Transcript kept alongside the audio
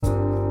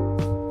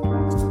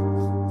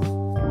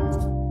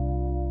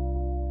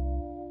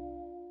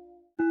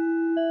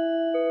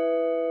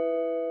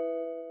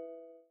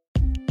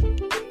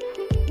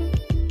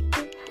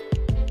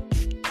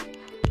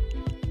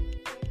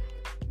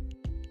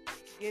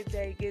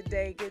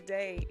Good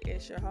day.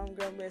 It's your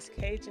homegirl, Miss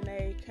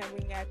Cajun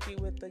coming at you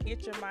with the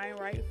Get Your Mind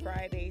Right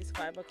Fridays,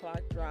 5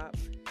 o'clock drop.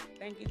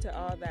 Thank you to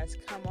all that's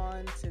come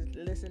on to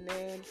listen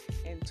in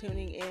and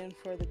tuning in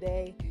for the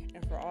day,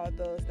 and for all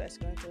those that's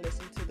going to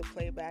listen to the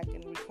playback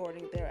and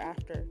recording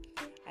thereafter.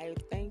 I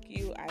thank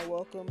you. I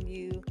welcome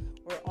you.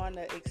 We're on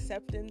the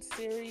acceptance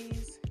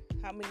series.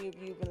 How many of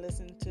you have been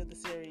listening to the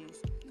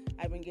series?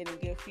 I've been getting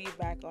good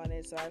feedback on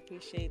it, so I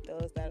appreciate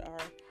those that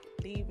are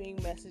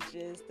leaving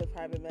messages, the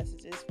private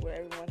messages, where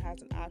everyone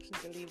has an option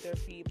to leave their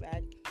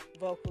feedback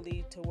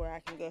vocally to where I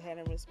can go ahead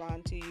and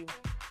respond to you.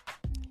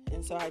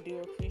 And so I do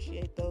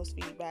appreciate those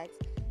feedbacks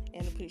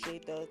and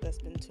appreciate those that's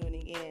been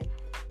tuning in.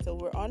 So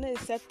we're on the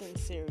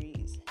acceptance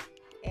series,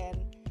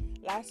 and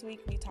last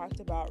week we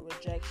talked about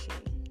rejection.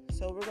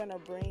 So we're going to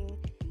bring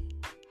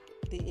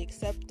the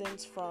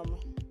acceptance from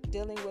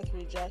dealing with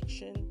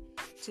rejection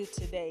to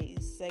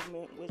today's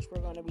segment, which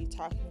we're going to be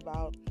talking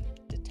about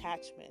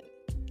detachment,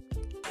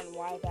 and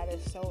why that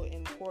is so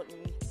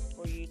important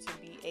for you to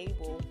be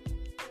able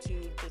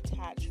to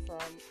detach from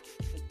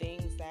the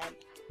things that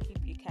keep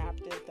you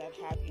captive, that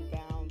have you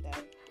bound,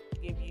 that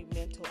give you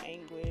mental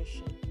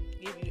anguish and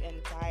give you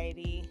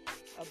anxiety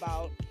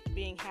about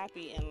being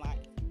happy in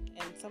life.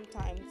 And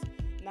sometimes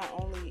not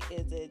only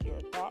is it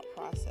your thought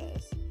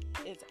process,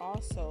 it's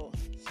also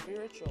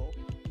spiritual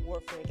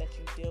warfare that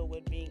you deal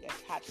with, being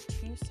attached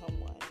to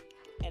someone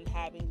and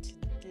having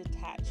to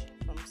detach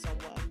from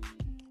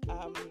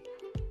someone.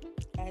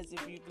 As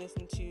if you've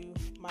listened to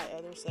my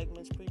other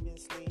segments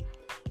previously,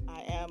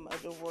 I am a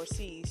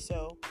divorcee.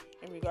 So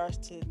in regards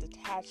to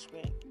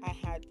detachment, I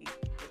had to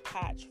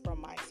detach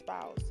from my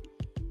spouse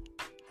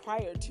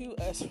prior to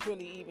us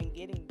really even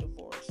getting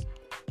divorced,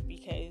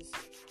 because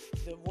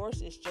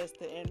divorce is just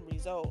the end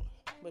result,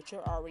 but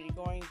you're already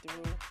going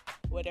through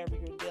whatever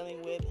you're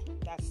dealing with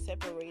that's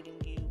separating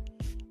you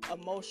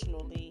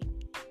emotionally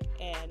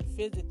and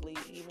physically,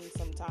 even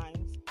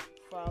sometimes,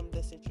 from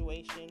the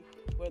situation,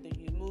 whether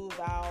you move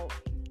out,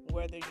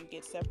 whether you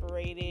get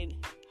separated,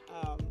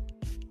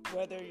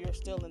 whether you're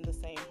still in the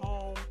same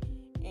home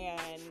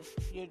and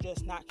you're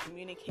just not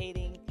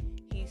communicating.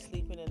 He's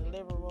sleeping in the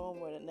living room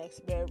or the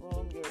next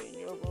bedroom, you're in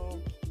your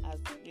room,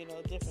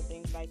 different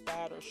things like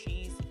that, or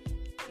she's,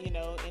 in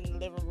the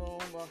living room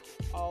or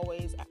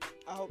always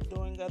out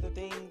doing other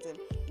things and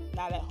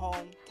not at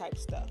home type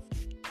stuff.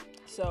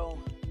 So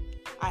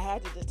I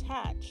had to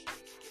detach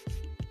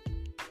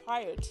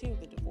prior to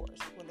the divorce.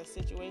 When the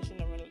situation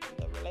and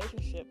the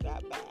relationship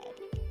got bad,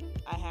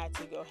 I had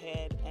to go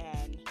ahead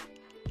and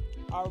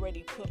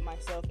already put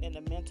myself in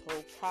a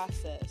mental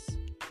process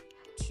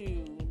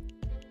to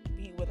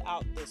be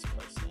without this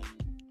person.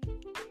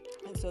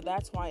 And so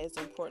that's why it's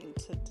important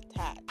to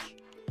detach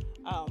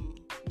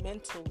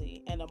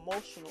mentally and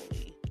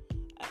emotionally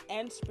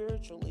and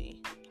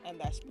spiritually. And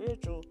that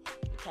spiritual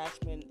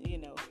detachment,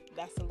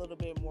 that's a little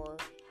bit more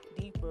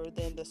deeper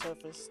than the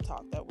surface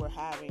talk that we're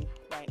having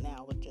right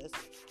now with just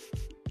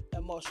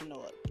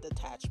emotional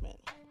detachment.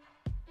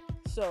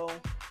 So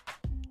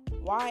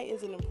why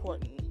is it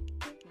important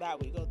that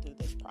we go through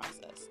this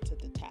process to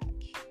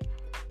detach?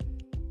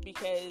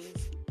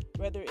 Because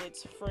whether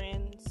it's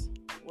friends,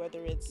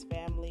 whether it's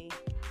family,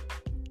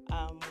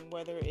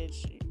 whether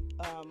it's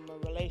a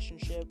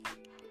relationship,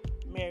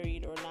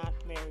 married or not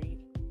married,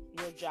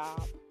 your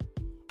job,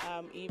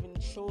 even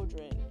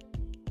children,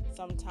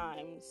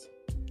 sometimes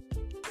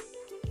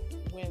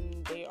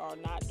when they are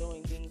not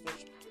doing things that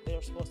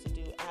they're supposed to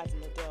do as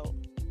an adult,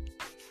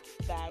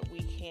 that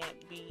we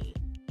can't be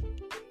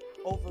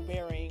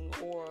overbearing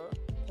or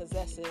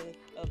possessive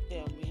of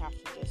them. We have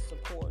to just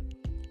support.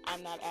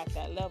 I'm not at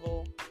that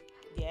level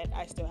yet.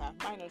 I still have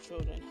minor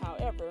children.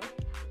 However,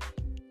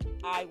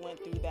 I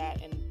went through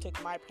that and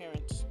took my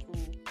parents through,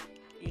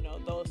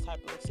 those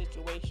type of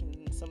situations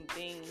and some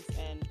things,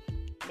 and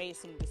made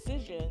some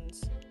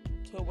decisions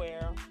to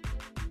where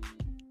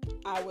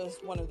I was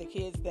one of the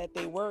kids that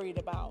they worried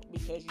about,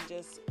 because you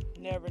just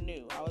never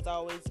knew. I was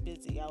always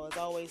busy. I was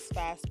always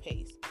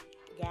fast-paced.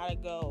 Gotta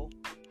go.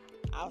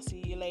 I'll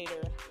see you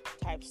later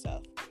type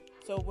stuff.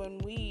 So when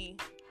we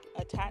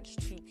attach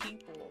to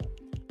people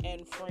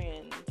and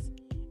friends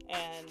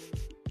and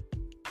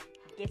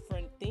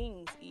different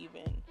things,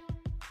 even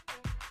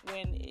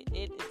when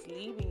it is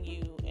leaving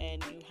you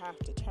and you have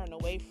to turn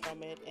away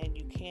from it and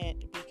you can't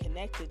be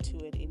connected to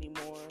it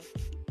anymore,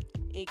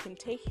 it can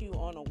take you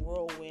on a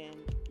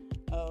whirlwind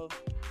of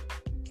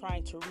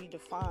trying to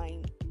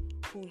redefine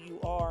who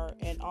you are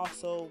and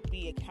also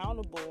be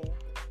accountable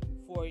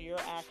for your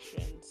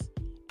actions,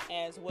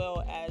 as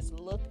well as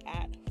look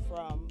at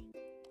from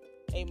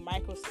a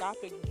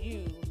microscopic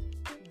view,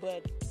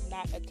 but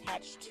not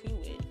attached to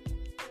it,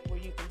 where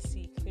you can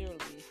see clearly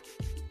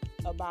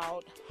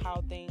about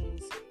how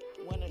things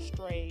went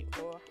astray,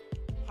 or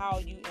how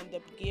you end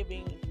up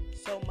giving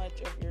so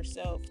much of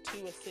yourself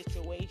to a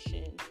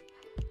situation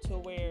to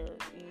where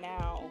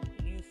now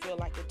you feel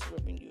like it's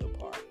ripping you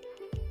apart.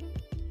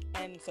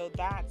 And so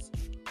that's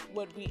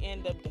what we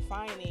end up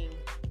defining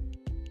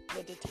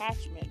the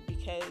detachment,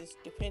 because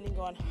depending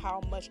on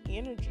how much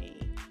energy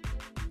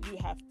you you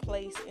have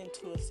placed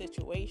into a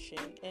situation,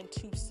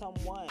 into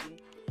someone,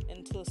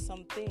 into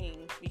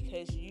something,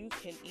 because you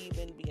can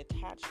even be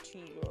attached to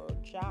your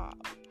job.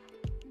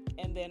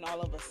 And then all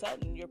of a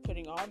sudden, you're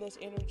putting all this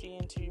energy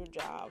into your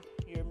job.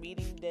 You're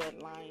meeting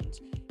deadlines.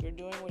 You're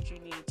doing what you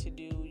need to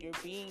do. You're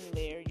being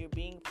there. You're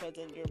being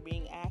present. You're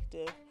being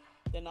active.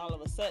 Then all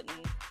of a sudden,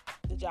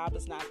 the job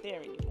is not there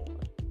anymore.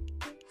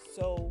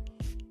 So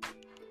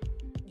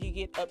you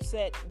get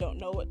upset, don't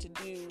know what to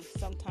do.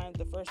 Sometimes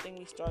the first thing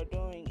we start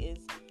doing is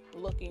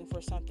looking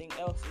for something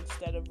else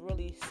instead of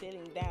really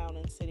sitting down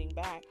and sitting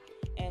back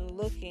and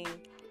looking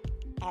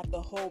at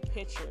the whole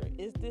picture.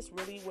 Is this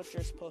really what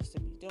you're supposed to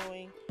be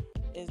doing?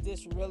 Is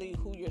this really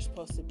who you're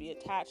supposed to be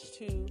attached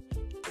to?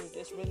 Is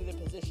this really the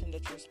position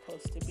that you're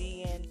supposed to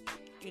be in?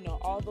 You know,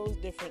 all those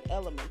different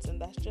elements, and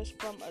that's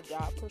just from a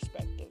job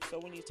perspective. So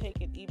when you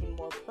take it even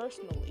more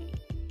personally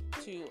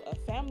to a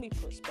family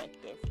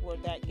perspective, where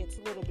that gets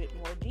a little bit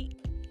more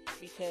deep,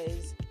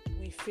 because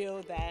we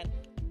feel that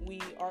we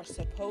are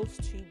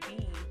supposed to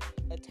be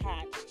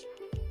attached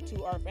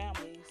to our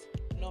families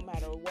no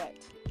matter what.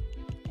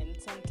 And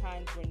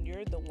sometimes when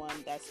you're the one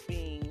that's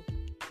being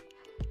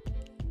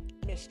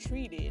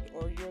mistreated,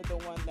 or you're the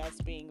one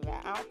that's being the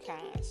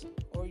outcast,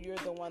 or you're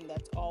the one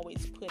that's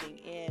always putting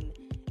in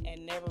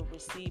and never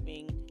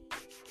receiving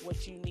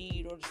what you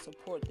need or the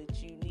support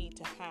that you need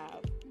to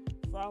have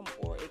from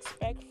or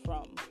expect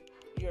from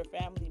your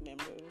family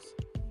members,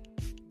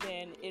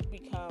 then it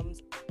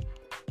becomes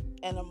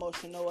an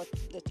emotional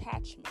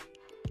detachment.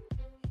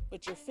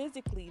 But you're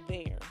physically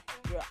there,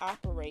 you're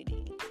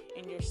operating,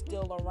 and you're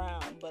still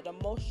around, but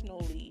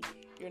emotionally,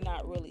 you're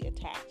not really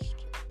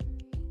attached.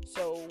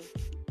 So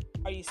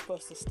are you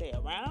supposed to stay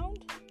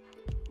around,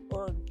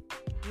 or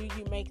do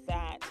you make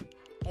that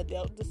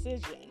adult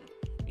decision?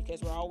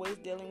 Because we're always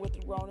dealing with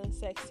the grown and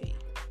sexy.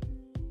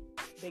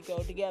 They go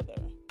together,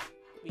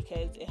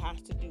 because it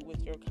has to do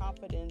with your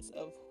confidence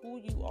of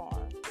who you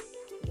are,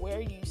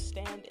 where you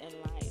stand in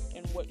life,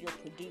 and what you're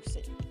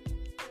producing.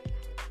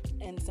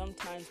 And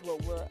sometimes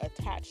what we're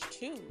attached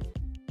to,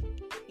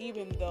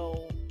 even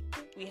though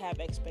we have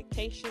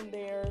expectation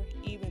there,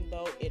 even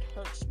though it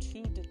hurts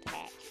to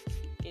detach,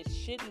 it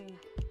shouldn't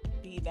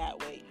be that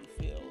way you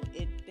feel.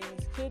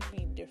 Things could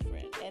be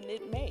different, and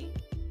it may.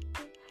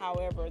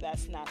 However,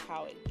 that's not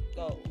how it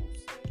goes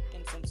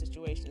in some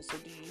situations. So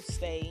do you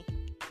stay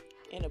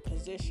in a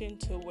position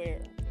to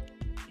where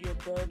you're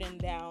burdened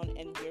down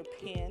and you're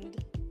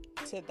pinned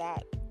to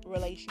that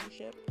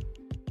relationship?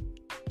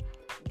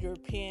 You're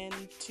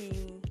pinned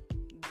to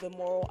the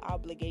moral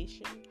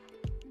obligation?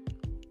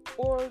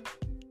 Or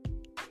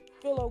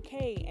feel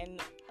okay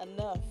and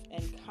enough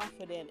and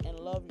confident and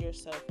love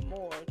yourself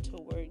more to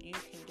where you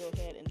can go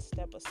ahead and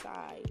step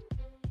aside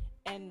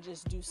and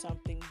just do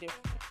something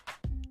different?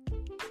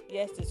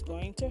 Yes, it's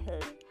going to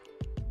hurt.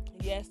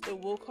 Yes, it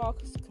will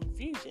cause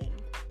confusion.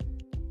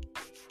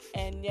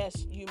 And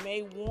yes, you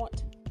may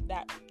want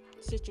that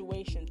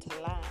situation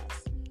to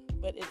last,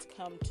 but it's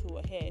come to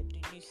a head.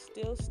 Do you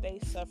still stay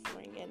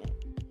suffering in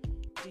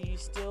it? Do you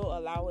still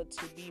allow it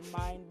to be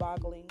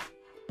mind-boggling?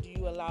 Do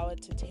you allow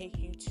it to take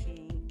you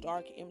to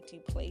dark, empty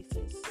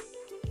places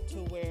to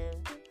where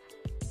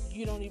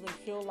you don't even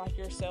feel like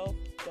yourself,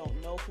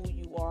 don't know who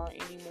you are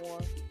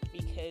anymore,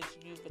 because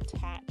you've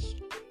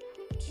attached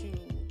to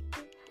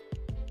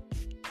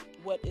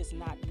what is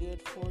not good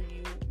for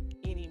you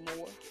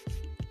anymore?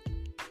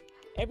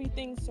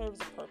 Everything serves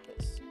a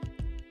purpose.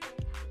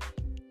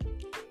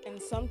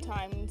 And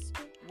sometimes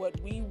what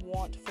we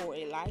want for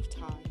a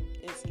lifetime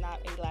is not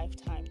a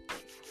lifetime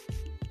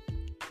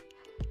thing.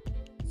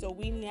 So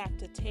we have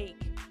to take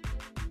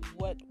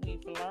what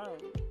we've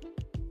learned,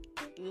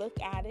 look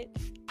at it,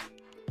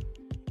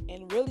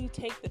 and really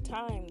take the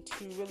time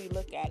to really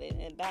look at it.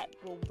 And that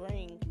will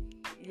bring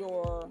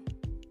your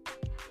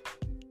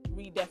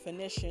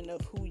redefinition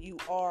of who you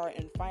are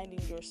and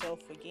finding yourself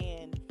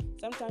again.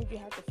 Sometimes you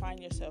have to find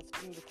yourself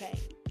through the pain.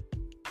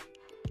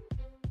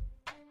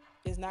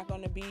 It's not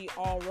going to be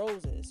all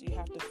roses. You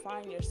have to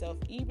find yourself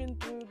even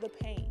through the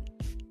pain,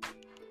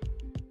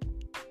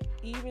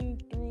 even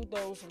through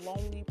those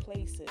lonely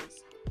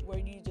places where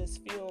you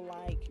just feel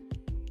like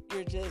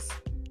you're just,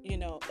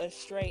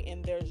 astray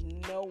and there's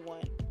no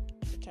one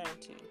to turn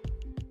to.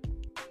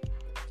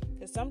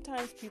 Because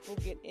sometimes people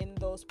get in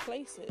those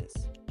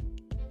places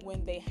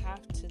when they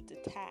have to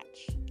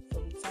detach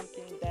from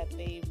something that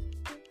they've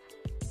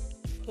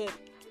put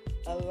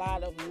a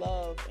lot of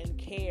love and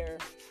care,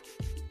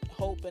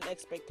 hope and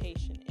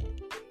expectation in.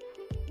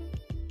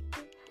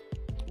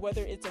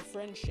 Whether it's a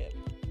friendship,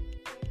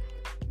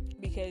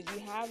 because you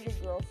have your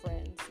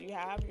girlfriends, you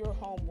have your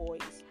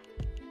homeboys,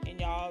 and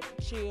y'all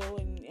chill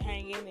and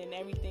hanging and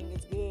everything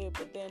is good,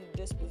 but then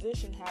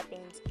disposition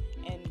happens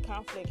and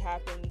conflict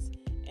happens,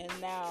 and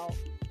now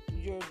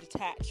you're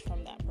detached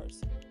from that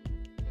person.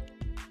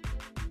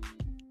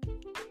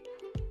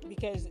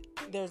 Because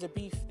there's a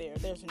beef there,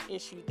 there's an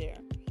issue there,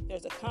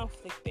 there's a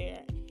conflict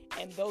there,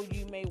 and though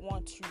you may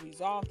want to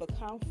resolve the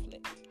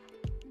conflict,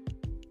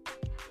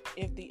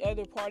 if the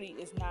other party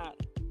is not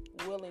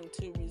willing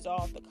to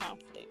resolve the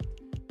conflict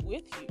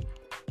with you,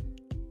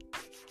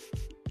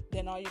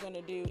 then all you're going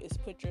to do is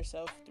put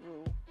yourself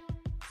through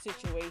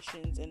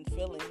situations and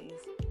feelings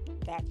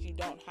that you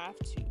don't have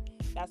to.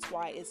 That's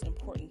why it's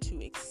important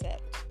to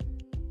accept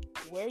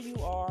where you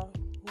are,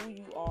 who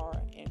you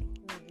are, and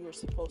who you're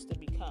supposed to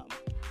become.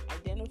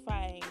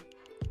 Identifying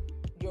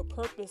your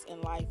purpose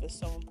in life is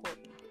so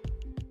important.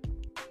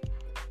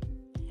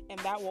 And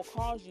that will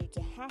cause you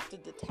to have to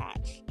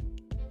detach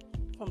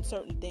from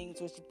certain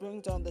things, which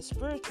brings on the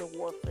spiritual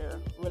warfare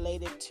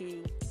related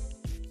to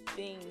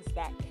things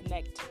that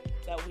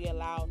we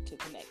allow to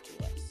connect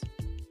to us.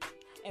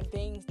 And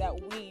things that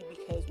we,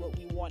 because what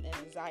we want and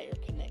desire,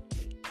 connect to.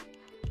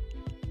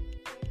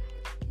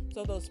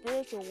 So those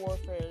spiritual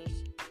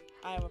warfares,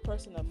 I am a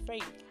person of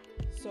faith.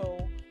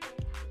 So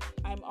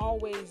I'm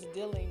always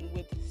dealing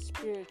with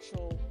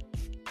spiritual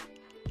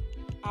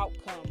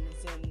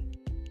outcomes and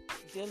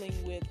dealing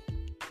with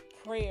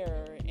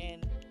prayer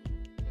and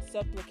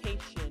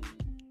supplication,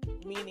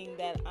 meaning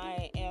that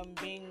I am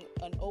being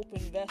an open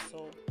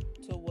vessel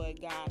to what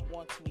God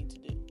wants me to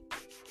do.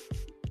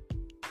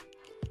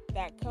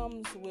 That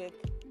comes with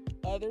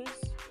others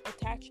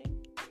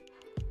attaching,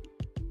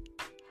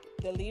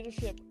 the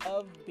leadership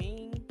of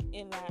being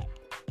in that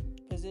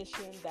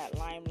position, that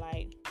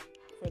limelight,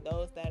 for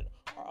those that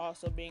are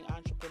also being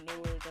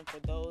entrepreneurs and for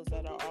those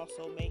that are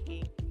also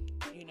making,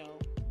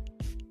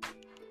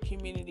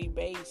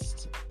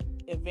 community-based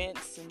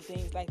events and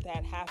things like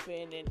that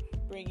happen and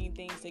bringing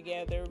things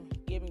together,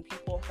 giving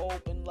people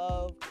hope and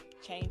love,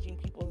 changing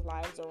people's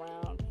lives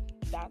around.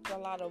 That's a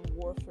lot of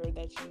warfare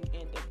that you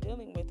end up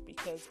dealing with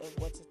because of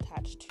what's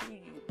attached to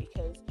you,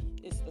 because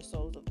it's the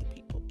souls of the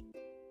people.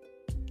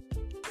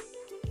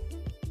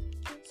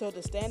 So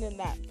to stand in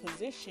that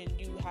position,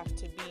 you have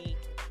to be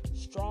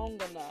strong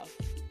enough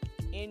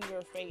in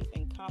your faith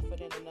and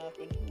confident enough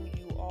in who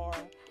you are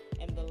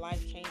and the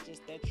life changes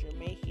that you're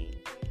making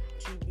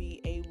to be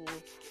able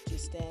to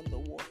stand the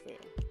warfare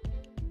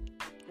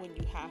when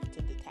you have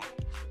to detach.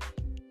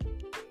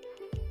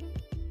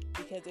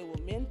 Because it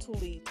will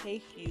mentally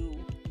take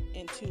you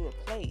into a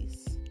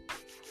place,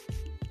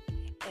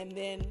 and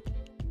then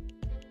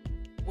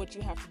what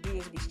you have to do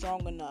is be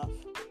strong enough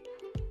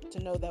to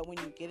know that when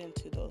you get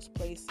into those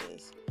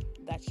places,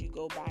 that you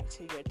go back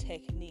to your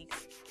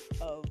techniques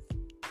of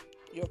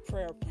your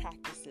prayer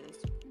practices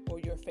or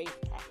your faith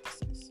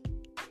practices.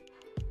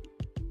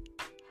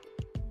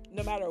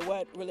 No matter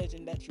what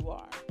religion that you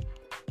are,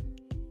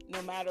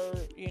 no matter,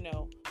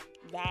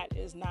 that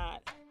is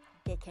not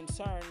the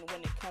concern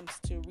when it comes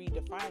to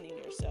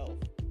redefining yourself.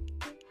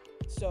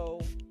 So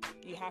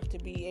you have to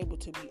be able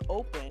to be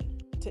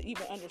open to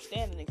even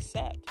understand and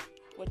accept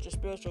what your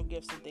spiritual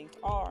gifts and things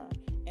are,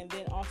 and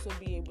then also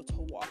be able to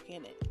walk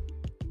in it.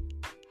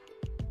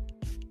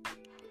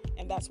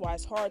 And that's why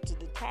it's hard to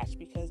detach,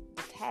 because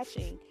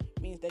detaching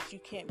means that you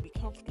can't be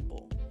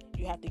comfortable.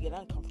 You have to get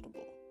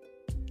uncomfortable.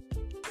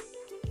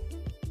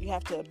 You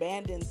have to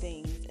abandon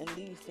things and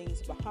leave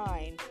things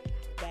behind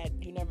that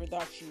you never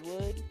thought you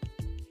would.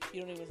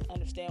 You don't even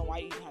understand why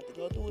you even have to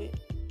go through it.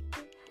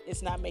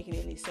 It's not making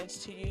any sense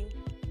to you.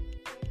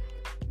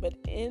 But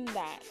in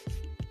that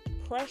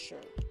pressure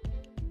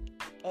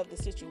of the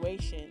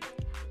situation,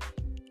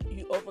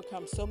 you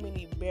overcome so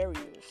many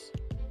barriers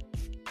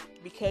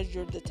because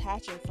you're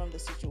detaching from the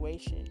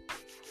situation.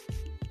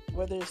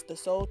 Whether it's the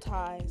soul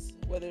ties,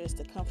 whether it's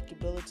the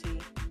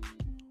comfortability,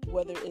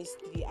 whether it's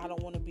the I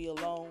don't want to be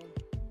alone,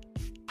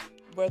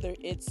 whether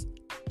it's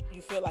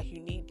you feel like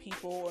you need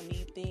people or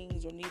need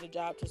things or need a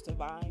job to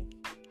survive.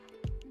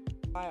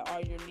 Why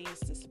are your needs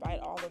despite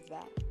all of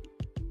that?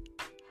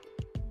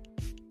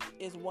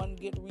 Is one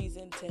good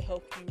reason to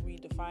help you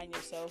redefine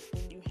yourself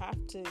when you have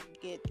to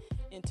get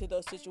into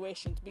those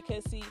situations.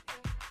 Because see,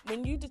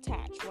 when you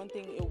detach, one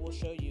thing it will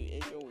show you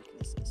is your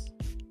weaknesses.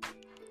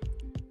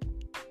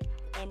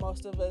 And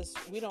most of us,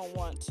 we don't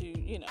want to,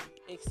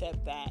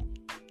 accept that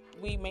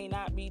we may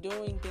not be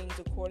doing things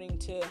according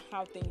to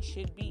how things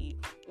should be,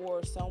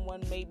 or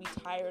someone may be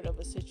tired of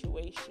a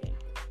situation,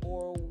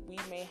 or we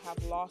may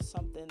have lost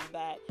something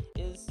that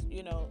is,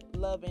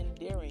 love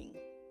endearing,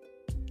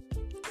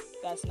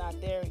 that's not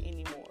there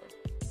anymore.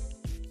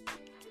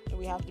 And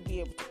we have to be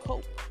able to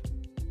cope.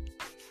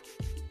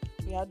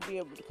 We have to be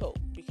able to cope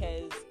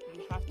because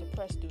you have to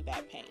press through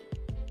that pain.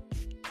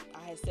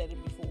 I had said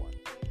it before.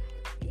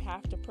 You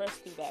have to press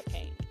through that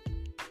pain.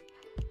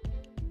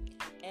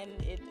 And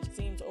it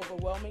seems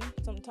overwhelming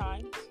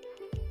sometimes.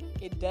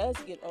 It does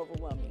get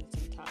overwhelming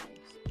sometimes.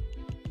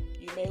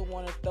 You may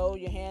want to throw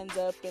your hands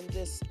up and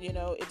just,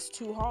 it's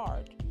too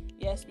hard.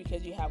 Yes,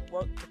 because you have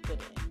work to put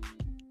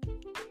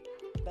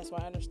in. That's why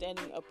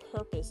understanding a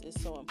purpose is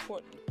so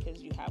important,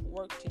 because you have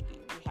work to do.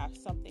 You have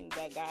something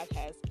that God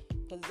has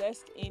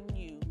possessed in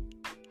you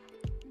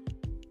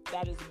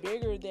that is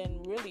bigger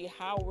than really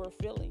how we're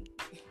feeling,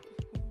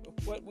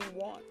 what we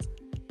want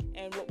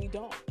and what we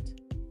don't.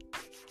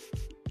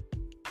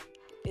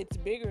 It's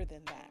bigger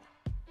than that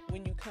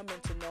when you come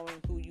into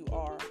knowing who you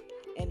are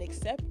and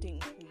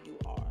accepting who you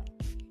are.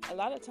 A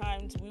lot of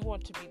times we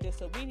want to be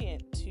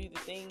disobedient to the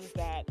things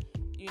that,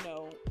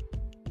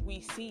 we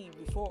see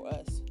before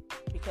us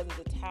because of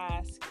the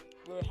task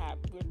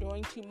we're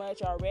doing too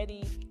much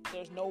already.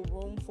 There's no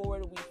room for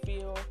it, we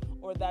feel,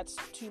 or that's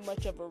too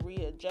much of a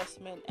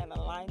readjustment and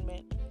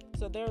alignment.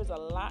 So there's a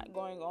lot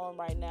going on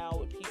right now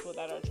with people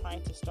that are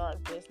trying to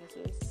start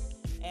businesses,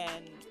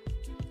 and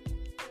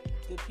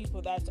the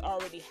people that's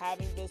already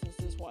having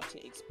businesses want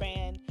to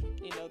expand.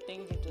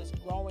 Things are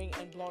just growing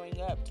and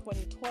blowing up.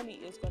 2020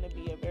 is going to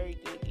be a very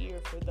good year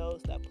for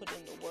those that put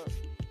in the work,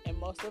 and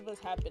most of us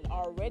have been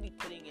already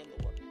putting in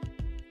the work.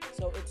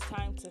 So it's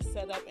time to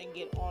set up and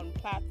get on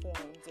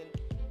platforms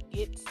and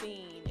get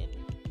seen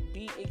and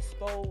be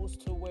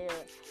exposed to where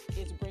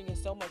it's bringing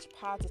so much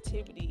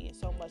positivity and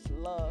so much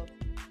love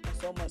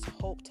and so much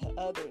hope to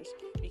others,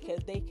 because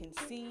they can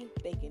see,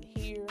 they can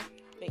hear,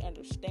 they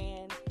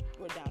understand.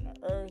 We're down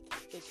to earth,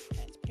 it's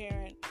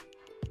transparent.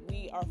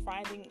 We are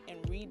finding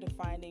and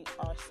redefining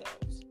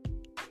ourselves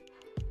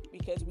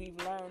because we've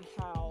learned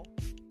how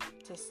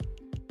to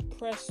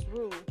press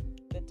through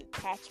the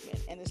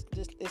detachment, and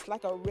it's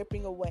like a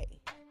ripping away.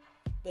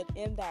 But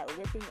in that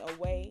ripping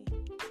away,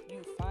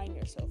 you find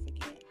yourself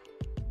again.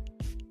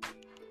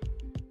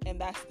 And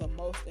that's the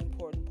most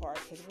important part,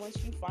 because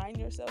once you find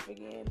yourself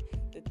again,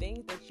 the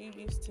things that you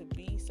used to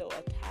be so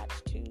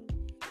attached to,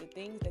 the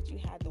things that you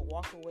had to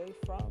walk away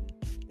from,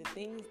 the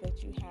things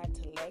that you had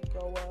to let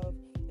go of,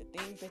 the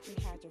things that you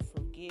had to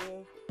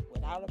forgive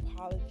without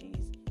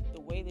apologies,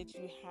 the way that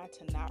you had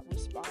to not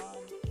respond,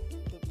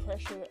 the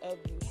pressure of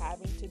you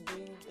having to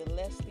do, the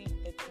less sleep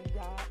that you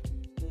got,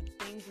 the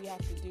things we have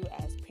to do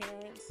as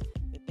parents,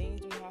 the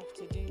things we have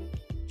to do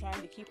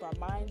trying to keep our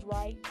minds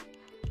right.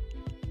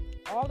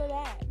 All of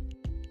that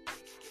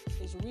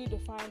is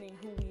redefining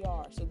who we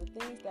are. So the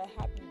things that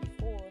happened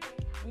before,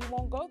 we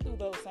won't go through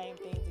those same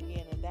things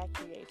again, and that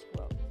creates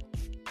growth.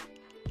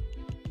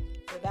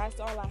 So that's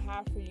all I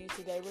have for you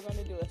today. We're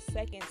going to do a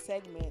second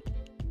segment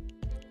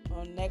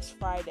on next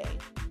Friday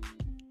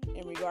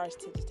in regards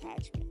to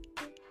detachment.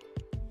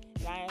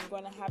 And I am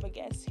going to have a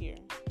guest here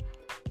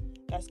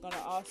that's going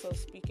to also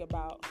speak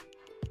about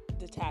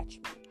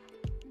detachment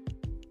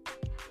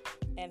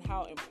and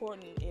how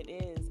important it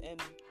is,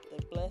 and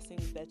the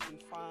blessings that you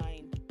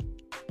find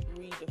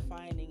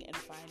redefining and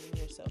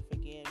finding yourself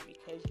again,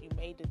 because you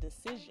made a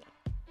decision.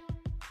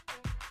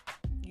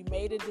 You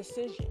made a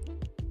decision,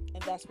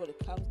 and that's what it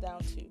comes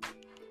down to.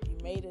 You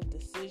made a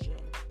decision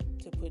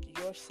to put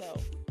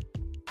yourself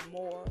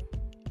more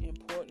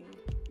important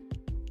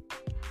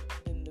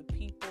than the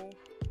people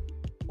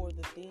or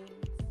the things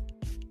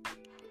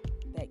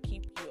that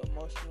keep you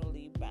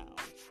emotionally bound.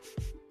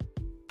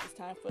 It's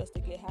time for us to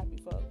get happy,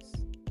 folks.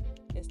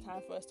 It's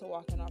time for us to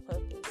walk in our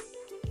purpose.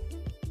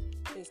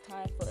 It's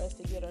time for us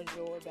to get our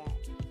joy back.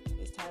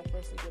 It's time for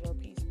us to get our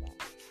peace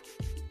back.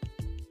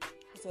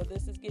 So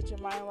this is Get Your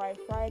Mind Right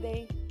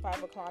Friday,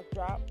 5 o'clock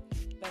drop.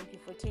 Thank you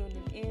for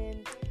tuning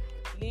in.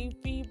 Leave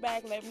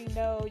feedback. Let me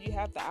know. You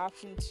have the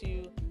option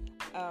to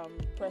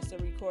press the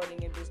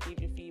recording and just give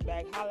your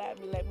feedback. Holla at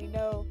me. Let me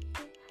know.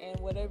 And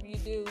whatever you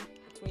do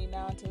between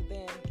now until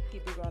then,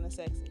 keep it growing and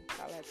sexy.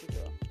 Holla at you,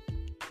 girl.